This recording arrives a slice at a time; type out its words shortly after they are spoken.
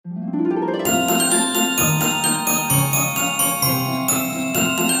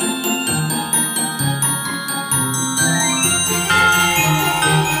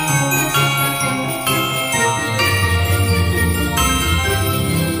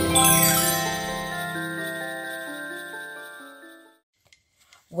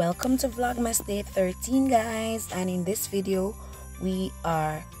Welcome to Vlogmas day 13, guys, and in this video we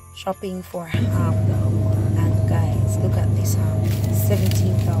are shopping for ham now. And guys, look at this ham,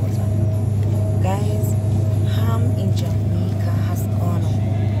 17,000. Guys, ham in Jamaica has gone up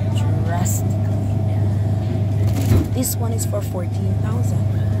drastically. This one is for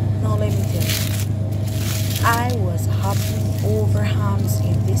 14,000. Now let me tell you, I was hopping over hams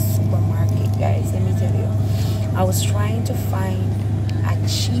in this supermarket, guys. Let me tell you, I was trying to find a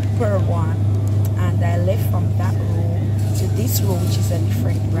cheaper one, and I left from that row to this row, which is a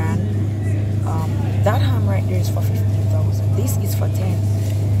different brand. That ham right there is for 15,000. This is for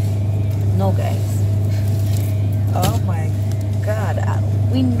 10. No, guys. Oh my God.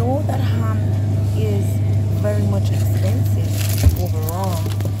 We know that ham is very much expensive overall,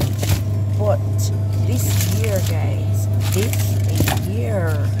 but this year, guys, this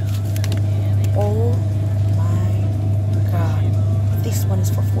year, oh my God, this one is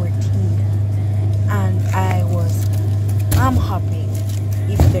for 14, and I'm hopping,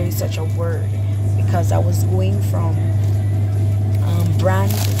 if there is such a word, because I was going from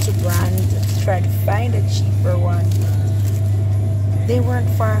brand to brand to try to find a cheaper one. They weren't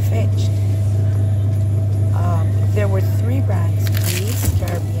far-fetched. There were 3 brands: Grace,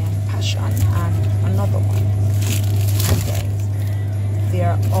 Caribbean, Passion, and another one. And guys, they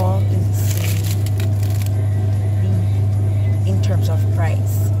are all in the same league in terms of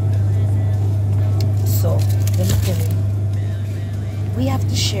price. So let me tell you, we have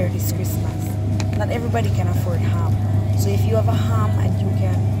to share this Christmas. Not everybody can afford ham. So if you have a ham and you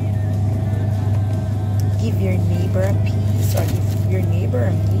can give your neighbor a piece or give your neighbor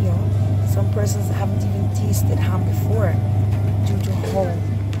a meal. Some persons haven't even tasted ham before due to how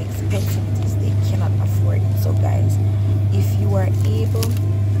expensive it is. They cannot afford it. So guys, if you are able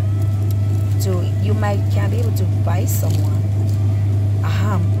to, you can't be able to buy someone a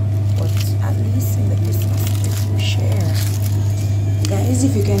ham, but at least in the Christmas you share. Guys,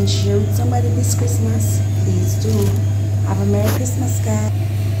 if you can share with somebody this Christmas, please do. Have a Merry Christmas, guys.